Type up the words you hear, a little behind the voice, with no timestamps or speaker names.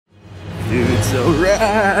Dude, it's so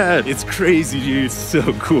rad. It's crazy, dude. It's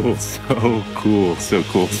so cool. So cool. So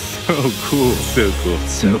cool. So cool. So cool.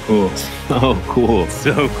 So cool. So cool.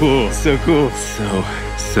 So cool. So cool.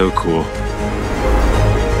 So cool.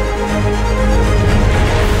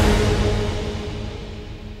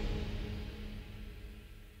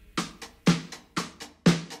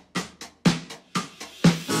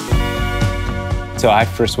 So I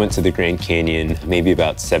first went to the Grand Canyon maybe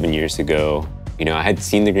about 7 years ago. You know, I had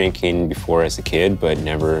seen the Grand Canyon before as a kid, but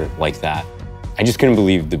never like that. I just couldn't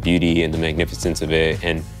believe the beauty and the magnificence of it,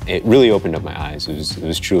 and it really opened up my eyes. It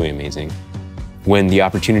was truly amazing. When the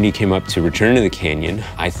opportunity came up to return to the canyon,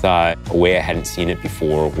 I thought a way I hadn't seen it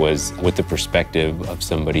before was with the perspective of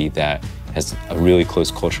somebody that has a really close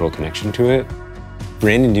cultural connection to it.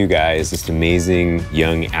 Braden Dugi is this amazing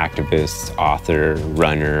young activist, author,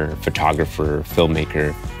 runner, photographer,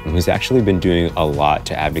 filmmaker, who's actually been doing a lot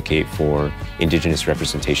to advocate for Indigenous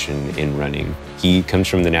representation in running. He comes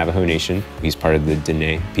from the Navajo Nation. He's part of the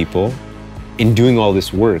Diné people. In doing all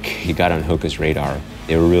this work, he got on HOKA's radar.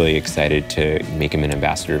 They were really excited to make him an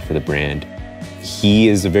ambassador for the brand. He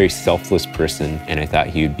is a very selfless person, and I thought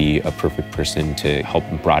he would be a perfect person to help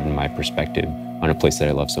broaden my perspective on a place that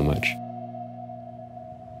I love so much.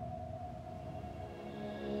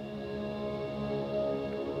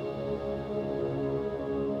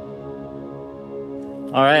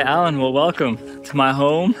 All right, Alan, well, welcome to my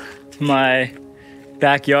home, to my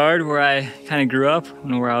backyard where I kind of grew up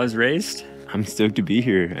and where I was raised. I'm stoked to be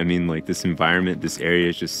here. I mean, like, this environment, this area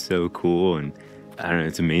is just so cool, and I don't know,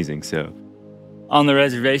 it's amazing, so. On the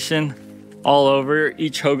reservation, all over,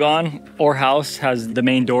 each hogan or house has the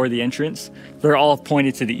main door, the entrance. They're all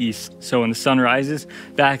pointed to the east. So when the sun rises,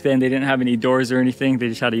 back then they didn't have any doors or anything. They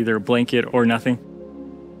just had either a blanket or nothing.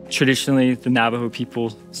 Traditionally, the Navajo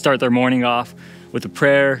people start their morning off with a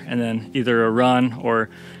prayer and then either a run or,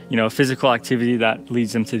 you know, a physical activity that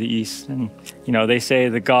leads them to the east. And, you know, they say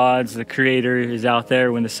the gods, the creator is out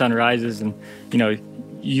there when the sun rises, and, you know,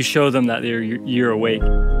 you show them that you're awake.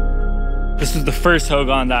 This was the first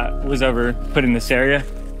hogan that was ever put in this area.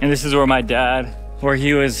 And this is where my dad, where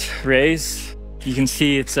he was raised. You can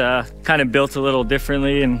see it's kind of built a little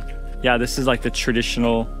differently. And yeah, this is like the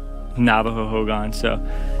traditional Navajo hogan. So.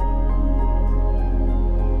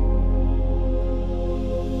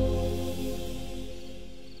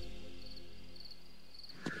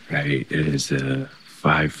 Right, it is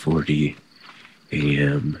 5:40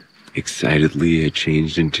 a.m. Excitedly, I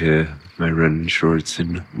changed into my running shorts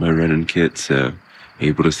and my running kit, so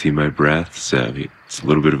able to see my breath. So it's a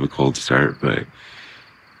little bit of a cold start, but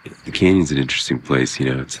the canyon's an interesting place.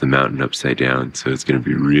 You know, it's the mountain upside down, so it's going to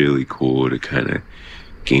be really cool to kind of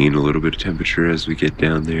gain a little bit of temperature as we get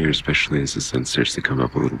down there, especially as the sun starts to come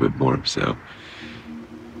up a little bit more. So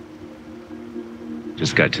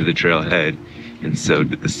just got to the trailhead, and so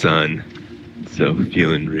did the sun. So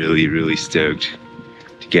feeling really, really stoked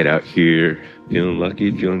to get out here. Feeling lucky,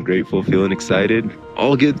 feeling grateful, feeling excited.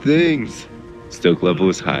 All good things. Stoke level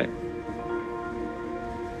is high.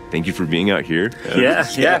 Thank you for being out here.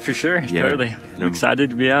 Yeah, for sure. Yeah. Totally. I'm excited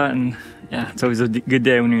to be out, and yeah, it's always a good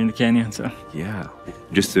day when you're in the canyon, so. Yeah,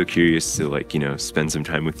 I'm just so curious to, like, you know, spend some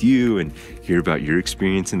time with you and hear about your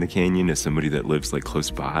experience in the canyon as somebody that lives like close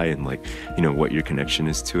by, and, like, you know, what your connection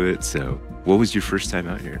is to it. So what was your first time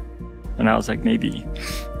out here? When I was like maybe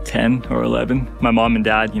 10 or 11, my mom and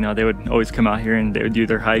dad, you know, they would always come out here and they would do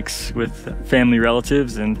their hikes with family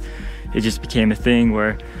relatives, and it just became a thing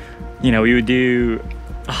where, you know, we would do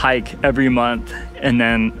a hike every month, and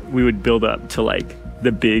then we would build up to like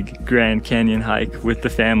the big Grand Canyon hike with the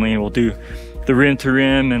family, and we'll do the rim to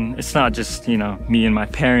rim. And it's not just, you know, me and my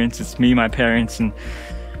parents, it's me, my parents, and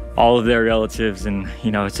all of their relatives. And,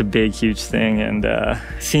 you know, it's a big, huge thing. And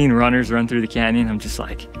seeing runners run through the canyon, I'm just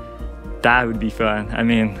like, that would be fun. I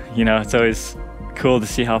mean, you know, it's always cool to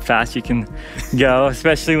see how fast you can go,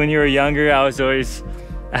 especially when you were younger. I was always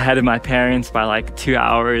ahead of my parents by like 2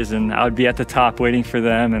 hours, and I would be at the top waiting for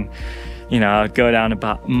them. And, you know, I'd go down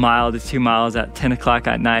about 1 to 2 miles at 10 o'clock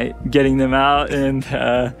at night, getting them out. And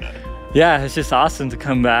yeah, it's just awesome to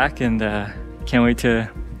come back, and can't wait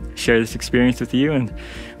to share this experience with you, and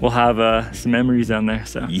we'll have some memories on there.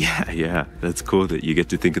 So yeah, that's cool that you get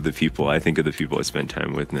to think of the people. I think of the people I spend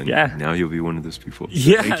time with, and then now you'll be one of those people. So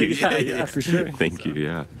yeah, thank you. Yeah, for sure. Thank you.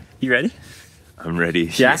 Yeah, you ready? I'm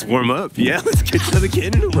ready. Yeah, let's warm up. Yeah, let's get to the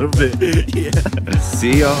canyon a little bit. Yeah,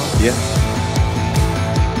 see y'all. Yeah.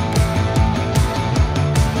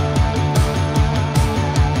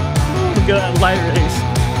 Look at that light race.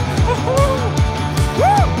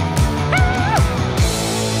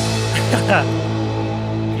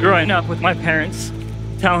 Growing up with my parents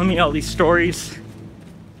telling me all these stories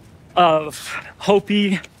of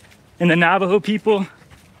Hopi and the Navajo people.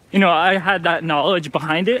 You know, I had that knowledge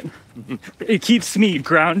behind it. It keeps me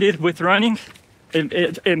grounded with running.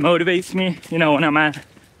 It motivates me, you know, when I'm at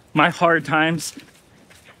my hard times.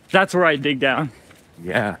 That's where I dig down.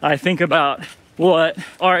 Yeah. I think about what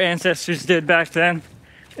our ancestors did back then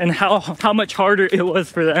and how much harder it was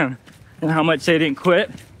for them and how much they didn't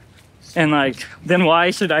quit. And like, then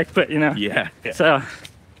why should I quit, you know? Yeah. So.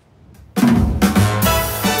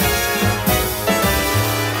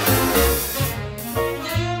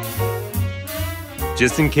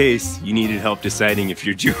 Just in case you needed help deciding if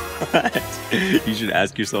you're too hot, you should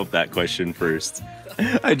ask yourself that question first.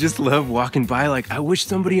 I just love walking by like, I wish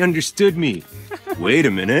somebody understood me. Wait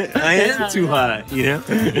a minute, I am too hot, you know?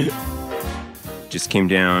 Just came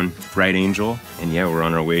down Bright Angel, and yeah, we're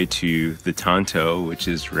on our way to the Tonto, which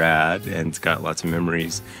is rad, and it's got lots of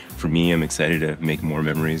memories. For me, I'm excited to make more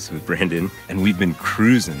memories with Brandon, and we've been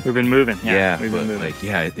cruising. We've been moving, yeah. We've been moving. Like,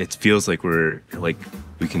 yeah, it feels like we're like,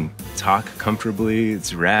 we can talk comfortably.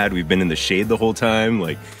 It's rad. We've been in the shade the whole time.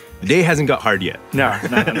 Like, the day hasn't got hard yet. No,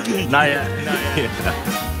 not yet.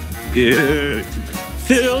 Yeah.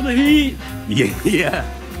 Feel the heat. Yeah.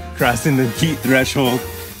 Crossing the heat threshold.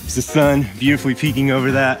 There's the sun beautifully peeking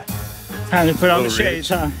over that. Time to put on the shades,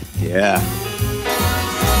 huh? Yeah.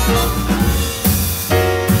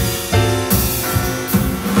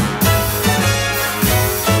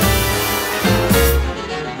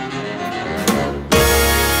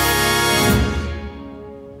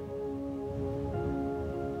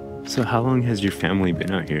 So how long has your family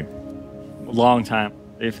been out here? A long time.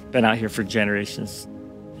 They've been out here for generations.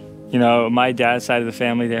 You know, my dad's side of the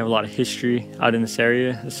family, they have a lot of history out in this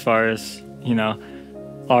area as far as, you know,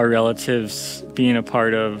 our relatives being a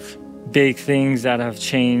part of big things that have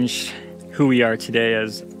changed who we are today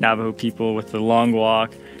as Navajo people with the long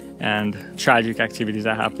walk and tragic activities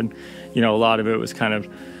that happened. You know, a lot of it was kind of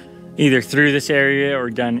either through this area or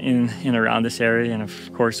done in and around this area. And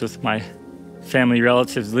of course, with my family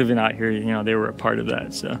relatives living out here, you know, they were a part of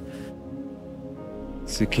that, so.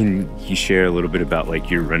 So can you share a little bit about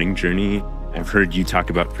like your running journey? I've heard you talk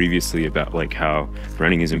about previously about like how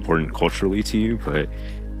running is important culturally to you, but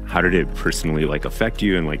how did it personally like affect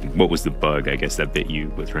you, and like what was the bug, I guess, that bit you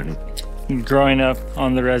with running? Growing up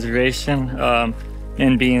on the reservation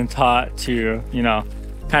and being taught to, you know,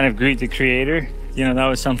 kind of greet the creator, you know, that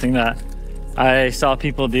was something that I saw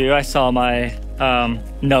people do. I saw my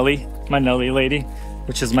Nully lady,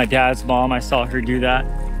 which is my dad's mom. I saw her do that.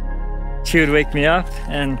 She would wake me up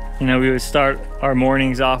and, you know, we would start our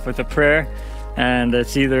mornings off with a prayer, and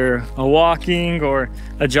it's either a walking or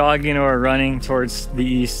a jogging or a running towards the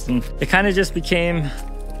east. And it kind of just became,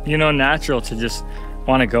 you know, natural to just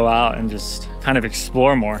want to go out and just kind of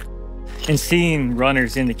explore more. And seeing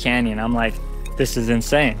runners in the canyon, I'm like, this is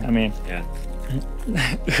insane. I mean, yeah.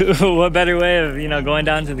 What better way of, you know, going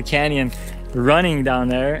down to the canyon, running down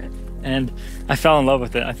there. And I fell in love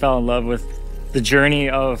with it. I fell in love with the journey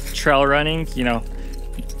of trail running, you know,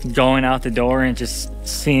 going out the door and just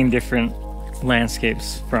seeing different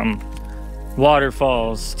landscapes, from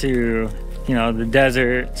waterfalls to, you know, the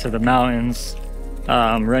desert to the mountains,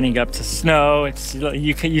 running up to snow. It's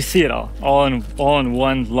you see it all in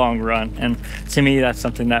one long run. And to me, that's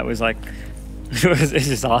something that was like, it's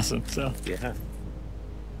just awesome. So yeah.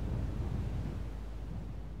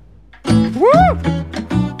 Woo!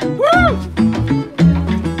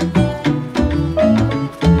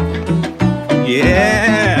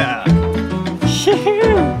 Yeah!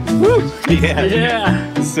 Yeah!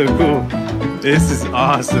 Yeah! So cool. This is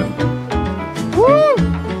awesome. Woo!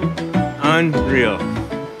 Unreal.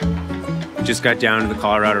 Just got down to the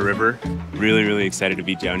Colorado River. Really, really excited to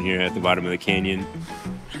be down here at the bottom of the canyon.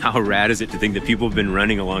 How rad is it to think that people have been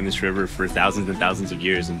running along this river for thousands and thousands of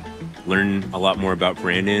years, and learn a lot more about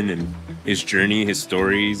Brandon and his journey, his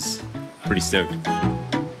stories. Pretty stoked.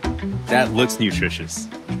 That looks nutritious.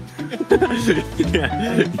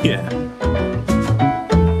 Yeah.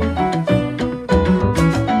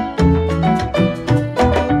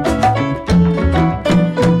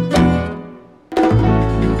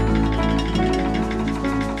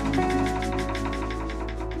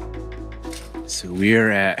 So we are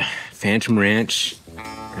at Phantom Ranch.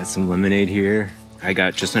 Got some lemonade here. I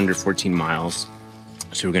got just under 14 miles.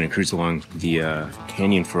 So we're gonna cruise along the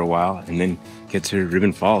canyon for a while and then get to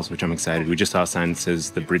Ribbon Falls, which I'm excited. We just saw a sign that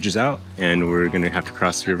says the bridge is out, and we're gonna have to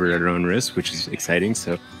cross the river at our own risk, which is exciting.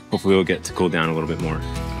 So hopefully we'll get to cool down a little bit more.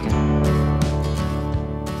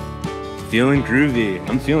 Feeling groovy.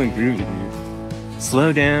 I'm feeling groovy, dude.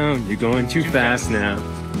 Slow down, you're going too fast now.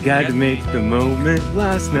 You gotta make the moment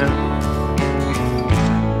last now.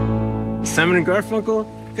 Simon and Garfunkel?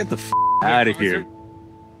 Get the out of here.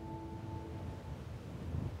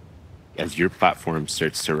 As your platform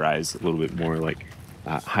starts to rise a little bit more, like,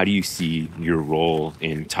 how do you see your role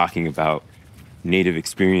in talking about Native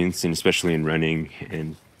experience, and especially in running,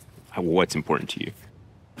 and what's important to you?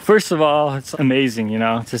 First of all, it's amazing, you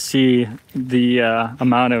know, to see the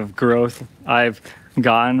amount of growth I've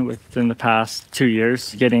gotten within the past 2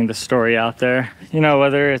 years, getting the story out there. You know,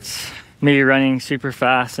 whether it's me running super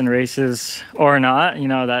fast in races or not, you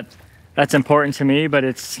know, that's important to me, but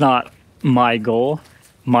it's not my goal.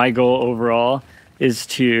 My goal overall is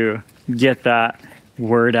to get that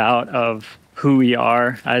word out of who we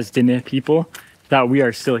are as Diné people, that we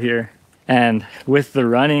are still here. And with the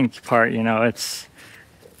running part, you know, it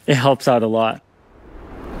helps out a lot.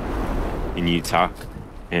 Can you talk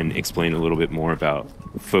and explain a little bit more about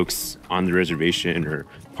folks on the reservation or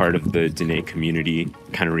part of the Diné community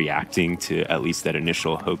kind of reacting to at least that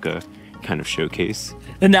initial HOKA kind of showcase?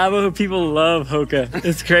 The Navajo people love HOKA.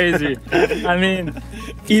 It's crazy. I mean,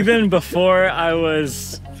 even before I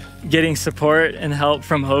was getting support and help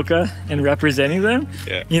from HOKA and representing them,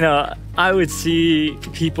 you know, I would see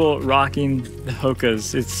people rocking the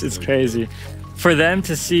HOKAs. It's crazy. For them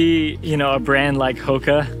to see, you know, a brand like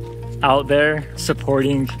HOKA out there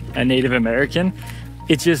supporting a Native American,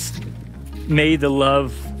 it just made the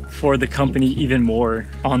love for the company even more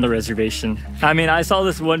on the reservation. I mean, I saw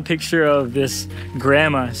this one picture of this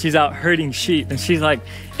grandma. She's out herding sheep and she's like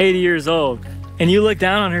 80 years old. And you look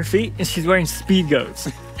down on her feet and she's wearing speed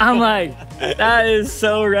goats. I'm like, that is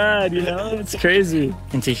so rad, you know? It's crazy.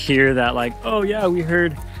 And to hear that, like, oh yeah, we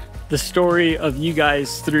heard the story of you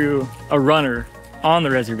guys through a runner on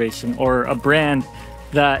the reservation, or a brand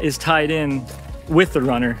that is tied in with the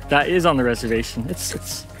runner that is on the reservation.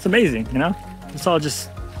 It's amazing, you know? It's all just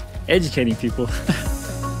educating people.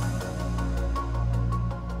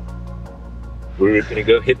 We're gonna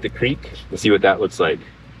go hit the creek and see what that looks like.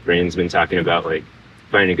 Braden's been talking about like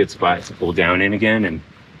finding a good spot to pull down in again, and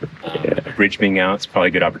a bridge being out, it's probably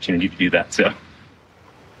a good opportunity to do that. So.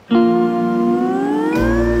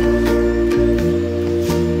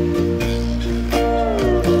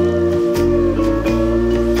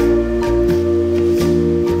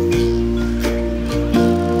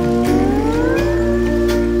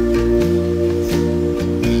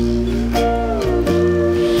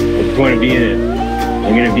 I'm going to be in it.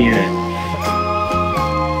 I'm going to be in it.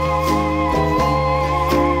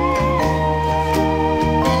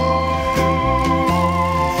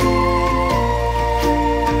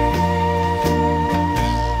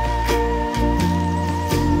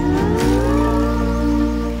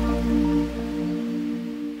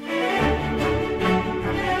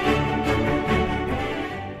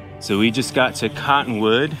 So we just got to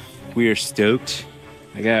Cottonwood. We are stoked.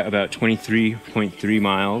 I got about 23.3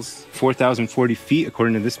 miles, 4,040 feet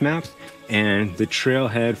according to this map. And the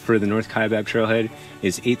trailhead for the North Kaibab trailhead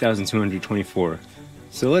is 8,224.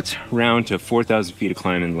 So let's round to 4,000 feet of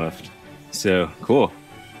climbing left. So cool.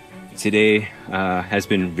 Today has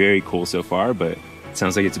been very cool so far, but it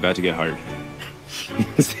sounds like it's about to get hard.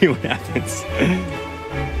 Let's see what happens.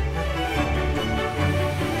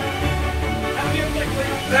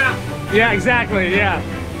 Yeah, exactly, yeah.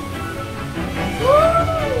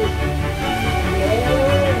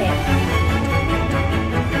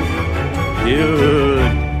 Dude,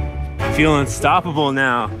 I feel unstoppable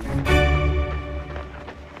now.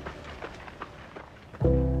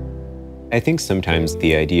 I think sometimes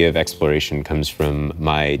the idea of exploration comes from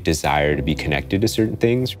my desire to be connected to certain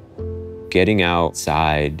things. Getting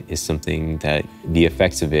outside is something that the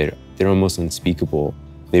effects of it, they're almost unspeakable.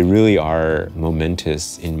 They really are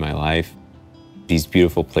momentous in my life. These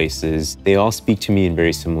beautiful places, they all speak to me in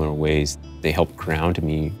very similar ways. They help ground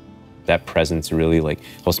me. That presence really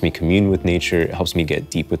helps me commune with nature. It helps me get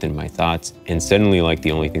deep within my thoughts. And suddenly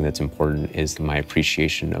the only thing that's important is my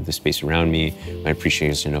appreciation of the space around me, my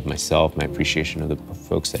appreciation of myself, my appreciation of the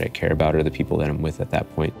folks that I care about or the people that I'm with at that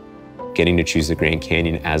point. Getting to choose the Grand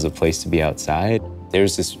Canyon as a place to be outside,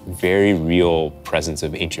 there's this very real presence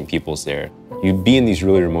of ancient peoples there. You'd be in these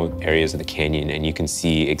really remote areas of the canyon and you can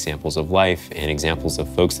see examples of life and examples of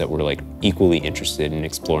folks that were equally interested in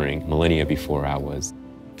exploring millennia before I was.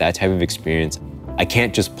 That type of experience, I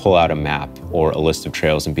can't just pull out a map or a list of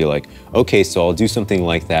trails and be like, okay, so I'll do something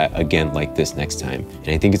like that again like this next time. And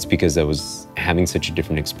I think it's because I was having such a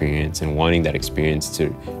different experience and wanting that experience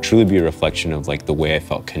to truly be a reflection of the way I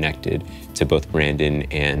felt connected to both Braden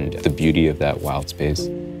and the beauty of that wild space.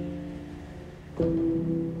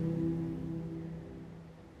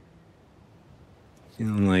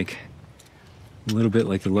 Feeling a little bit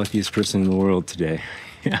like the luckiest person in the world today.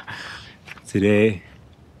 Yeah. Today,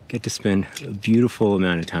 get to spend a beautiful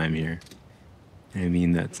amount of time here. And I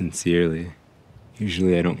mean that sincerely.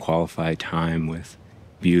 Usually I don't qualify time with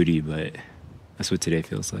beauty, but that's what today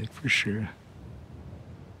feels like for sure.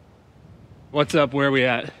 What's up? Where are we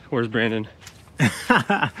at? Where's Brandon?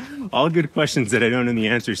 All good questions that I don't know the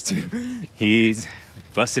answers to. He's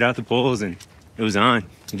busted out the poles and it was on.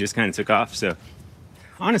 He just kind of took off. So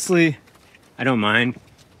honestly, I don't mind.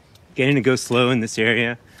 Getting to go slow in this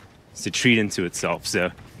area is a treat into itself.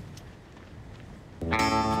 So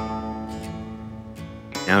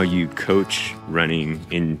now you coach running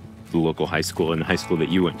in the local high school, in the high school that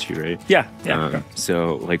you went to, right? Yeah.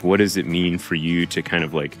 So like, what does it mean for you to kind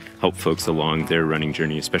of like help folks along their running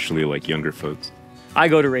journey, especially like younger folks? I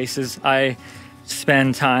go to races. I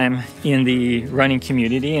spend time in the running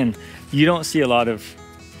community, and you don't see a lot of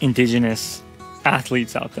indigenous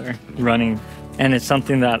athletes out there running. And it's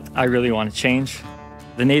something that I really want to change.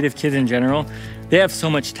 The Native kids in general, they have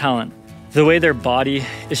so much talent. The way their body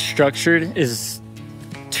is structured is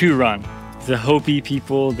to run. The Hopi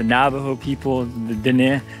people, the Navajo people, the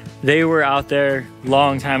Diné, they were out there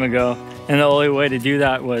long time ago. And the only way to do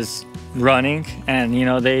that was running. And, you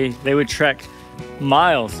know, they would trek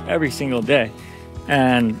miles every single day.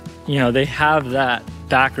 And, you know, they have that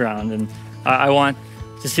background. And I want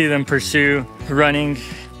to see them pursue running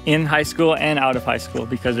in high school and out of high school,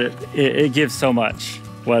 because it gives so much,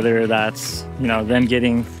 whether that's, you know, them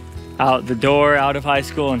getting out the door out of high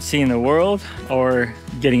school and seeing the world, or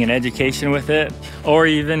getting an education with it, or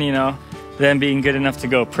even, you know, them being good enough to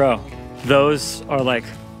go pro. Those are like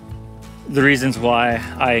the reasons why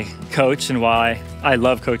I coach and why I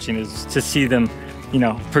love coaching, is to see them, you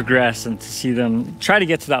know, progress and to see them try to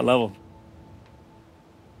get to that level.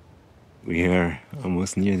 We are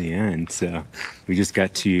almost near the end, so we just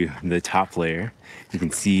got to the top layer. You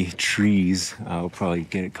can see trees. We'll probably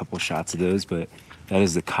get a couple shots of those, but that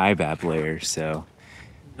is the Kaibab layer, so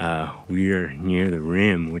we are near the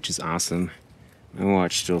rim, which is awesome. My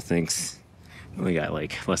watch still thinks we got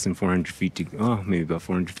like less than 400 feet to go, oh, maybe about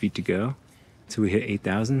 400 feet to go till we hit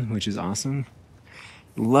 8,000, which is awesome.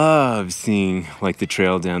 Love seeing like the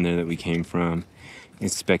trail down there that we came from.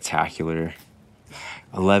 It's spectacular.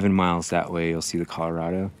 11 miles that way, you'll see the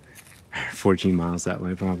Colorado. 14 miles that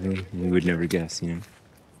way, probably. We would never guess, you know.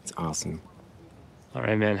 It's awesome. All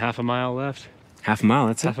right, man. Half a mile left. Half a mile,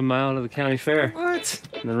 that's Half a mile to the county fair. What?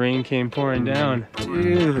 And the rain came pouring down.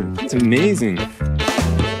 Dude, that's amazing.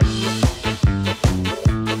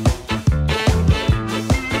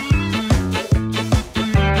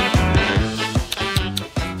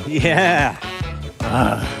 Yeah.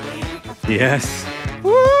 Yes.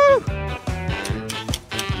 Woo!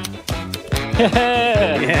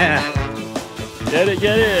 Yeah. Get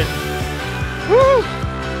it. Woo!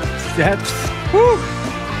 Steps. Woo!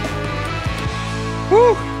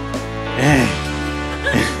 Woo! Hey.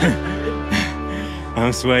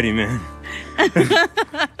 I'm sweaty, man.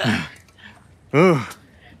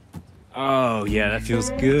 Oh, yeah, that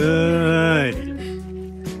feels good.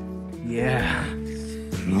 Yeah.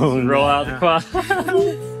 Roll out the quad.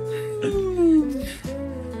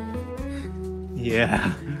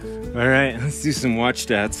 Yeah. All right, let's do some watch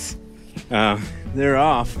stats. They're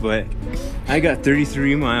off, but I got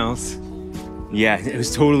 33 miles. Yeah, it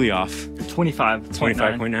was totally off.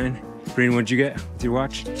 25.9. Braden, what'd you get with your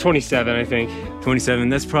watch? 27, I think. 27,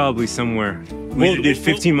 that's probably somewhere. We did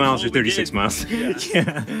 15 miles or 36 miles.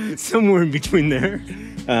 Yeah, somewhere in between there.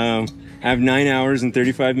 I have 9 hours and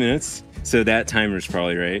 35 minutes, so that timer's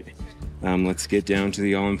probably right. Let's get down to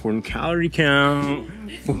the all-important calorie count.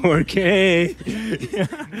 4K.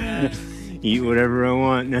 Yeah. Eat whatever I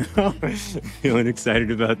want now. Feeling excited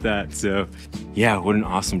about that. So yeah, what an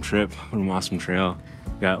awesome trip. What an awesome trail.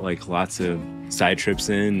 Got like lots of side trips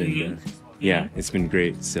in, and yeah, it's been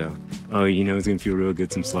great. So, oh, you know, it's gonna feel real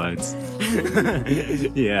good, some slides.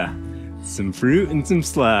 Yeah, some fruit and some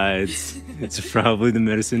slides. It's probably the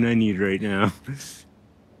medicine I need right now.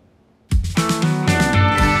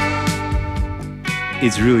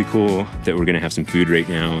 It's really cool that we're gonna have some food right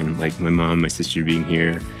now, and like my mom, my sister being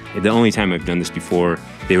here. The only time I've done this before,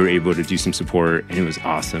 they were able to do some support, and it was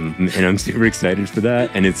awesome. And I'm super excited for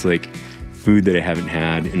that. And it's like food that I haven't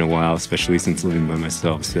had in a while, especially since living by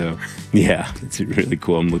myself. So yeah, it's really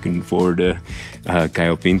cool. I'm looking forward to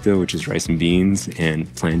gallo pinto, which is rice and beans,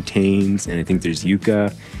 and plantains, and I think there's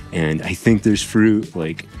yuca, and I think there's fruit,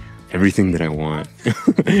 like everything that I want.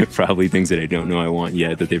 Probably things that I don't know I want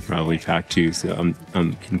yet that they've probably packed too. So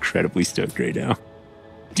I'm incredibly stoked right now.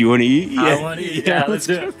 Do you want to eat? Yeah. I want to eat. Yeah, let's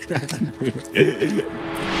do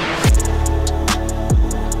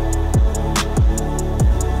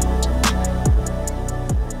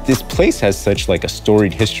it. this place has such like a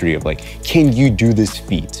storied history of like, can you do this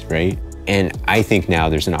feat, right? And I think now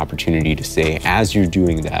there's an opportunity to say, as you're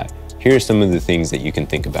doing that, here are some of the things that you can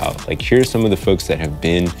think about. Like, here are some of the folks that have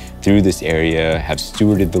been through this area, have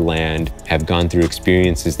stewarded the land, have gone through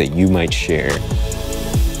experiences that you might share.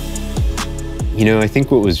 You know, I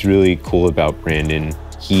think what was really cool about Braden,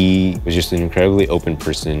 he was just an incredibly open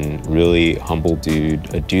person, really humble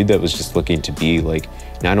dude, a dude that was just looking to be like,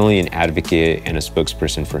 not only an advocate and a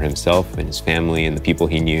spokesperson for himself and his family and the people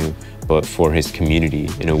he knew, but for his community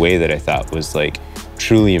in a way that I thought was like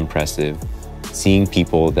truly impressive. Seeing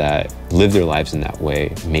people that live their lives in that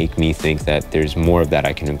way make me think that there's more of that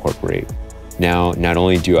I can incorporate. Now, not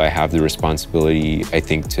only do I have the responsibility, I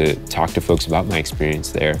think, to talk to folks about my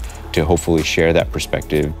experience there, to hopefully share that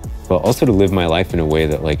perspective, but also to live my life in a way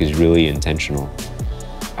that like is really intentional.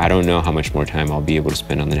 I don't know how much more time I'll be able to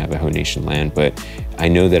spend on the Navajo Nation land, but I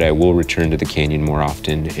know that I will return to the canyon more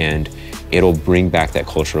often, and it'll bring back that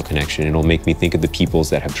cultural connection. It'll make me think of the peoples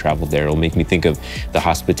that have traveled there. It'll make me think of the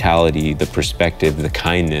hospitality, the perspective, the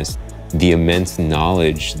kindness, the immense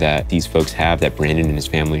knowledge that these folks have that Braden and his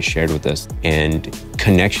family shared with us. And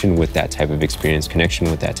connection with that type of experience, connection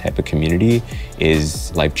with that type of community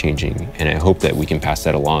is life-changing. And I hope that we can pass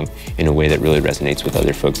that along in a way that really resonates with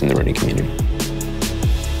other folks in the running community.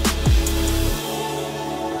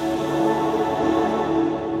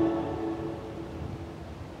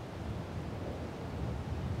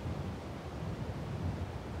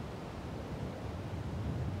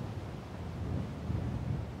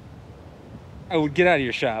 I would get out of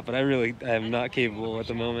your shot, but I am not capable at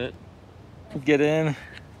the moment. Get in.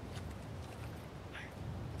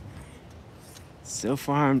 So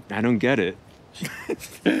far, I don't get it.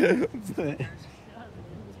 But,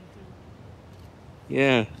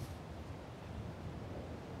 yeah.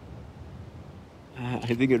 I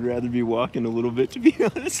think I'd rather be walking a little bit, to be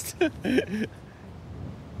honest.